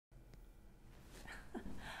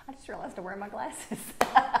I just realized I'm wearing my glasses.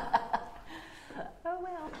 Oh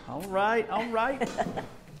well. All right, all right. At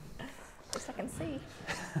least I can see.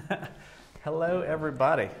 Hello,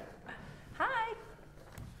 everybody. Hi.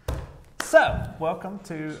 So, welcome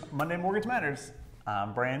to Monday Mortgage Matters.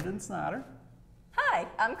 I'm Brandon Snyder. Hi,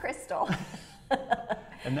 I'm Crystal.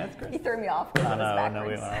 And that's Chris. You threw me off. I know,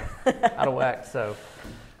 we went out of whack. So,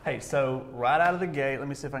 hey, so right out of the gate, let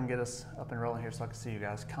me see if I can get us up and rolling here so I can see you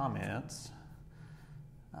guys' comments.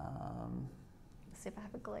 Let's see if I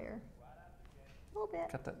have a glare. A little bit.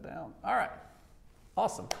 Cut that down. All right.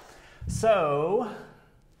 Awesome. So,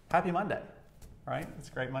 happy Monday, right? It's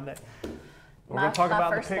a great Monday. We're going to talk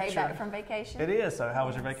about the picture. My first day back from vacation. It is. So, how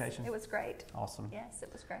was your vacation? It was great. Awesome. Yes, it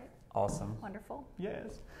was great. Awesome. Wonderful.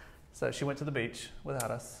 Yes. So she went to the beach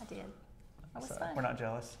without us. I did. It was so fun. We're not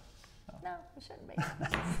jealous. No, we shouldn't be.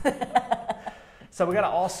 So we got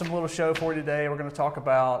an awesome little show for you today. We're going to talk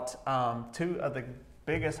about two of the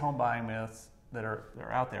biggest home buying myths that are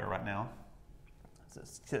out there right now.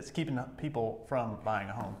 It's keeping people from buying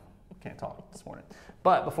a home. Can't talk this morning.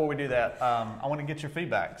 But before we do that, I want to get your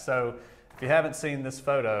feedback. So if you haven't seen this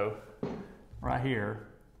photo right here,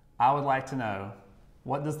 I would like to know,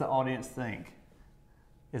 what does the audience think?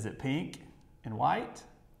 Is it pink and white,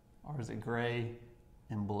 or is it gray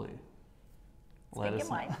and blue? Pink and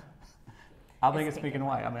white. I think it's pink and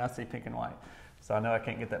white. I mean, I see pink and white. So I know I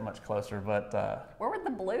can't get that much closer, but... where would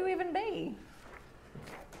the blue even be?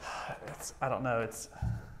 I don't know. It's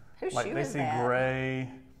Whose like shoe they is see that? gray,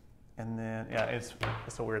 and then, yeah, it's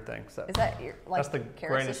a weird thing. So Is that your, like, that's the Karis's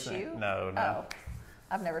greatest shoe? thing. No. Oh,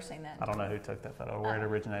 I've never seen that. I don't know who took that photo or where it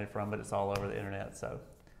originated from, but it's all over the internet. So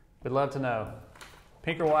we'd love to know.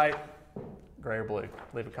 Pink or white, gray or blue.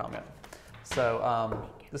 Leave a comment. So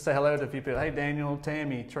just say hello to a few people. Hey, Daniel,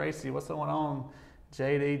 Tammy, Tracy, what's going on?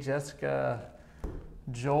 JD, Jessica,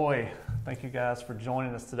 Joy. Thank you guys for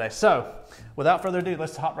joining us today. So without further ado,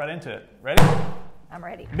 let's hop right into it. Ready? I'm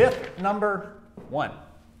ready. Myth number one.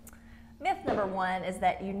 Myth number one is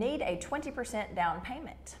that you need a 20% down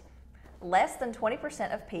payment. Less than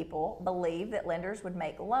 20% of people believe that lenders would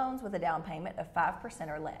make loans with a down payment of 5%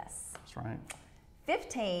 or less. That's right.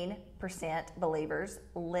 15% believers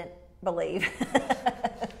believe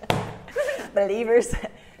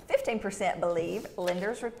 15% believe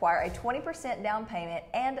lenders require a 20% down payment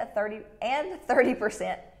and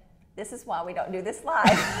 30%. This is why we don't do this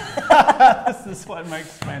live. This is what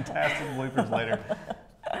makes fantastic bloopers later.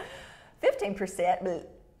 15%.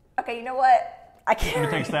 Okay, you know what? I can't. Can you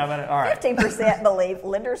take a stab at it? All right. 15% believe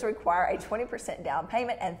lenders require a 20% down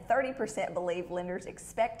payment, and 30% believe lenders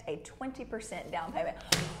expect a 20% down payment.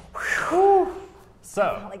 Whew.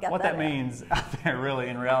 So what that means out there really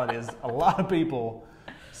in reality is a lot of people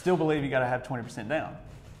still believe you got to have 20% down,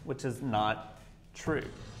 which is not true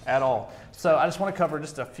at all. So I just want to cover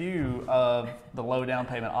just a few of the low down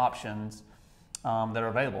payment options that are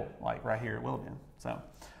available, like right here at Willoughby. So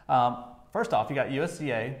first off, you got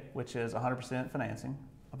USDA, which is 100% financing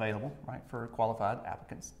available, right, for qualified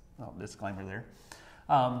applicants. Oh, disclaimer there.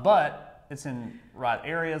 But it's in right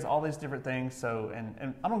areas, all these different things. So, and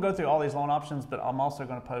I'm gonna go through all these loan options, but I'm also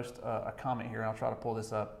gonna post a comment here. I'll try to pull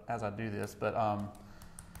this up as I do this. But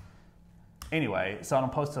anyway, so I'm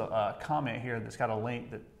gonna post a comment here that's got a link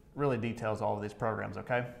that really details all of these programs,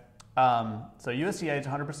 okay? So USDA is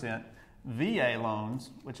 100%. VA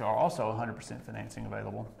loans, which are also 100% financing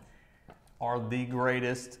available, are the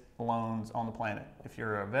greatest loans on the planet. If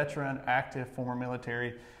you're a veteran, active, former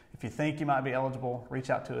military, if you think you might be eligible, reach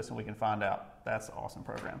out to us and we can find out. That's an awesome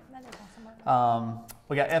program. That is awesome.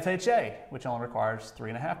 We got FHA, which only requires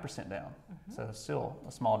 3.5% down. So it's still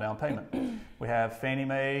a small down payment. We have Fannie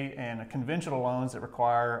Mae and conventional loans that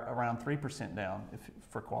require around 3% down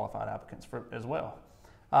for qualified applicants as well.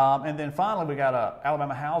 And then finally, we got a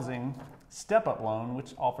Alabama Housing step-up loan,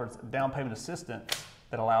 which offers down payment assistance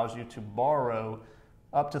that allows you to borrow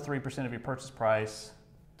up to 3% of your purchase price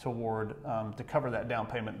toward to cover that down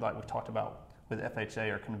payment, like we talked about with FHA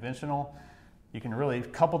or conventional. You can really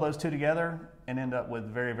couple those two together and end up with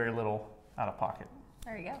very, very little out of pocket.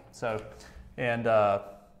 There you go. So, and I'm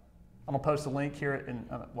gonna post a link here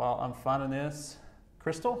while I'm finding this.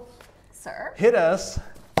 Crystal? Sir? Hit us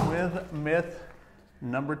with myth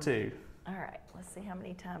number two. All right, let's see how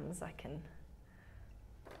many times I can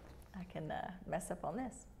mess up on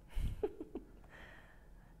this.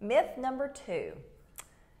 Myth number two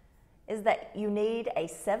is that you need a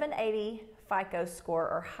 780 FICO score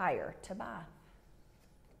or higher to buy.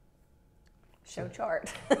 Show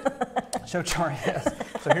chart. Show chart, yes.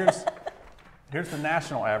 So here's the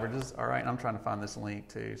national averages. All right, and I'm trying to find this link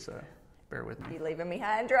too, so bear with me. You leaving me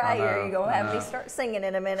high and dry here. You're going to have me start singing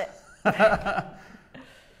in a minute.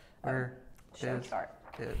 Where show chart.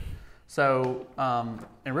 It. So,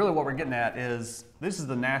 and really what we're getting at is, this is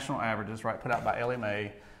the national averages, right, put out by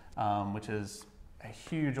LMA, which is a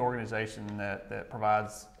huge organization that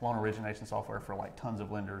provides loan origination software for like tons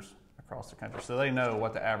of lenders across the country. So they know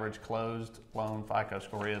what the average closed loan FICO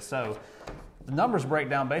score is. So the numbers break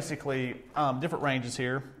down basically different ranges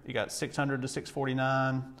here. You got 600 to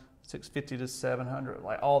 649, 650 to 700,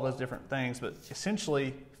 like all those different things. But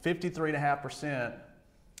essentially 53.5%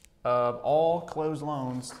 of all closed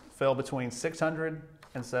loans fell between 600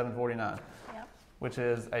 and 749. Which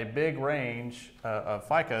is a big range of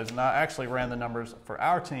FICOs. And I actually ran the numbers for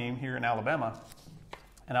our team here in Alabama.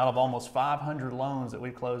 And out of almost 500 loans that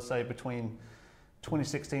we closed, say, between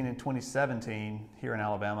 2016 and 2017 here in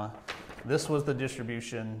Alabama, this was the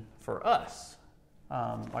distribution for us.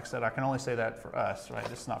 Like I said, I can only say that for us, right?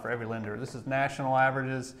 This is not for every lender. This is national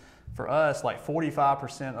averages. For us, like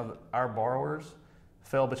 45% of our borrowers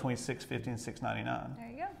fell between 650 and 699.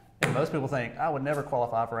 There you go. And most people think, I would never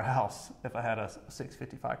qualify for a house if I had a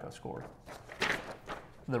 650 FICO score.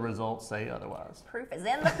 The results say otherwise. Proof is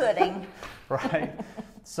in the pudding. Right.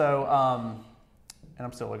 So, and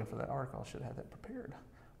I'm still looking for that article. I should have that prepared.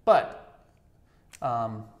 But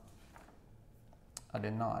I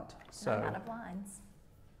did not. So I'm out of lines.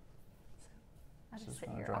 I just sit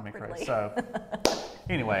here awkwardly. So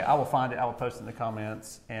anyway, I will find it. I will post it in the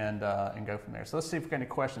comments and go from there. So let's see if we got any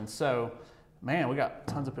questions. So, man, we got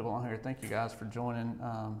tons of people on here. Thank you guys for joining.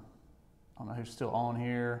 I don't know who's still on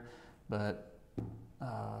here, but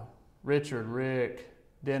Richard, Rick,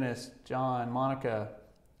 Dennis, John, Monica,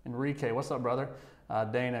 Enrique. What's up, brother?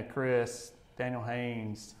 Dana, Chris, Daniel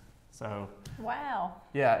Haynes. So wow.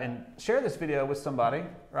 Yeah, and share this video with somebody,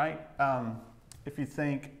 right? If you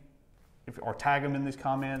think, or tag them in these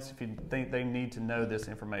comments if you think they need to know this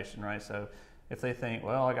information, right? So if they think,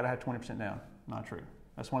 well, I got to have 20% down, not true.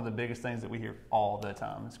 That's one of the biggest things that we hear all the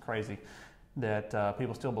time. It's crazy that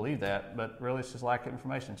people still believe that, but really it's just lack of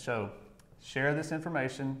information. So share this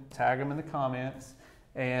information, tag them in the comments,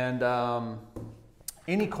 and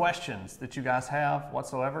any questions that you guys have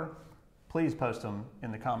whatsoever, please post them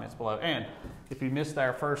in the comments below. And if you missed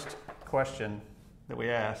our first question that we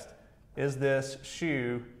asked, is this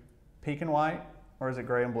shoe pink and white or is it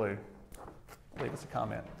gray and blue? Leave us a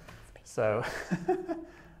comment. So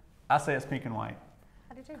I say it's pink and white.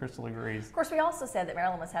 I do too. Crystal agrees. Of course, we also said that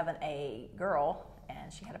Marilyn was having a girl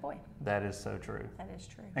and she had a boy. That is so true. That is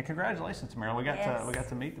true. And congratulations to Marilyn. We got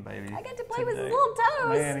to meet the baby. I got to play with his little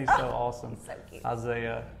toes. Man, he's so awesome. He's so cute.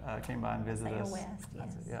 Isaiah came by and visited Isaiah us. West,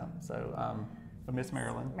 yes. Yeah. So we miss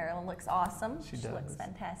Marilyn. Marilyn looks awesome. She does. looks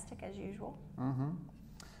fantastic as usual. Mm-hmm.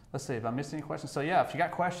 Let's see if I missed any questions. So yeah, if you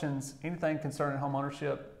got questions, anything concerning home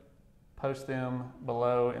ownership, post them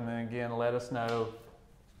below, and then again, let us know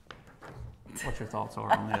what your thoughts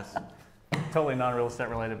are on this. Totally non-real estate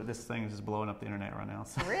related, but this thing is just blowing up the internet right now.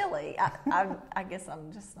 So. Really? I guess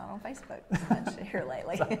I'm just not on Facebook so much here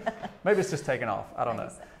lately. So, maybe it's just taking off. I don't know.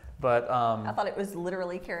 So. But I thought it was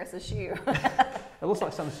literally Karis's shoe. It looks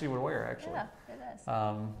like something she would wear, actually. Yeah, it does.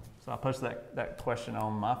 So I posted that question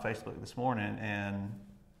on my Facebook this morning, and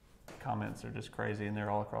comments are just crazy, and they're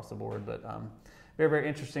all across the board. But very, very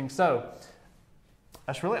interesting. So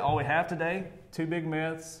that's really all we have today. 2 big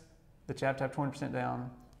myths: that you have to have 20% down,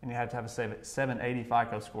 and you have to have a 780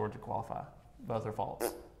 FICO score to qualify. Both are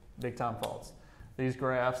false. Big time false. These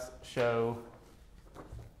graphs show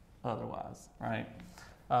otherwise, right?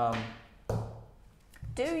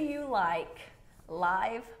 Do you like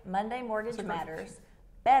live Monday Mortgage Matters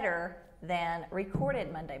better than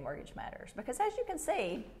recorded Monday Mortgage Matters? Because as you can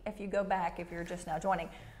see, if you go back, if you're just now joining,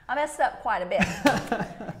 I messed up quite a bit.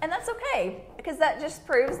 And that's okay, because that just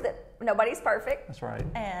proves that nobody's perfect. That's right.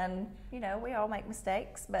 And, we all make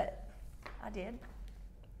mistakes, but I did.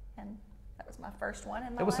 And that was my first one.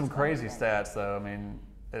 And it was some crazy stats, though. I mean,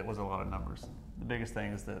 it was a lot of numbers. The biggest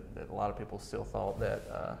thing is that a lot of people still thought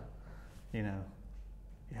that, you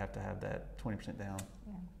have to have that 20% down.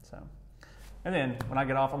 Yeah. So, and then when I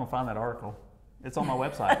get off, I'm gonna find that article. It's on my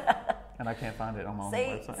website, and I can't find it on my own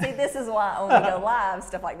website. See, this is why when we go live,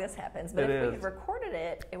 stuff like this happens. But if we had recorded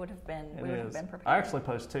it, it would have been. We would have been prepared. I actually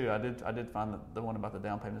post 2. I did find the one about the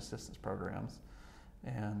down payment assistance programs,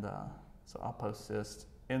 and so I'll post this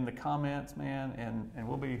in the comments, man, and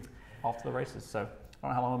we'll be off to the races. So I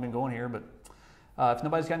don't know how long we've been going here, but if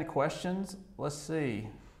nobody's got any questions, let's see.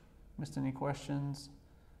 Missed any questions?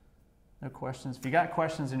 No questions. If you got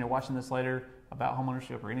questions and you're watching this later about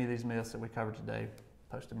homeownership or any of these myths that we covered today,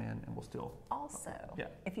 post them in and we'll still. Also,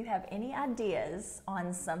 if you have any ideas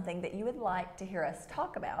on something that you would like to hear us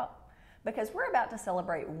talk about, because we're about to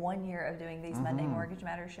celebrate 1 year of doing these Monday Mortgage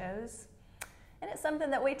Matter shows, And it's something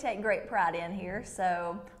that we take great pride in here.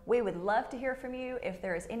 So we would love to hear from you. If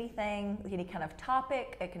there is anything, any kind of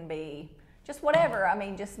topic, it can be just whatever. I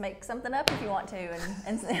mean, just make something up if you want to,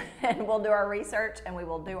 and we'll do our research, and we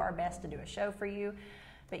will do our best to do a show for you.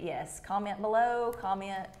 But yes, comment below,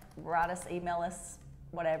 comment, write us, email us,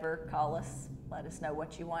 whatever, call us, let us know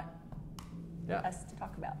what you want us to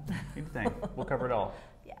talk about. Anything. We'll cover it all.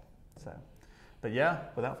 Yeah. So, but yeah,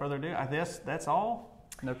 without further ado, I guess that's all.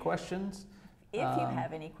 No questions. If you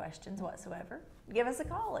have any questions whatsoever, give us a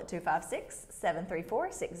call at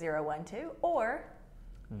 256-734-6012 or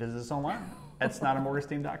visit us online at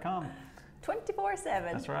SnyderMortgageTeam.com. 24/7.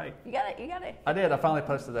 That's right. You got it. I did. I finally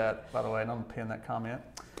posted that, by the way, and I'm going to pin that comment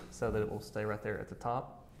so that it will stay right there at the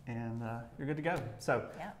top, and you're good to go. So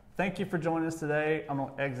thank you for joining us today. I'm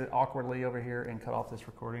going to exit awkwardly over here and cut off this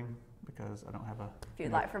recording because I don't have a... If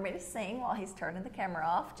you'd like for me to sing while he's turning the camera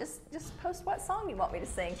off, just post what song you want me to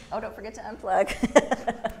sing. Oh, don't forget to unplug.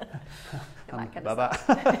 Bye-bye.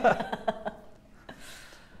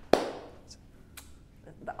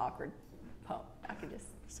 The awkward pump. I could just...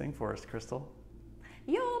 Sing for us, Crystal.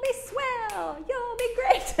 You'll be swell. You'll be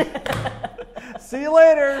great. See you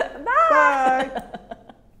later. Bye. Bye.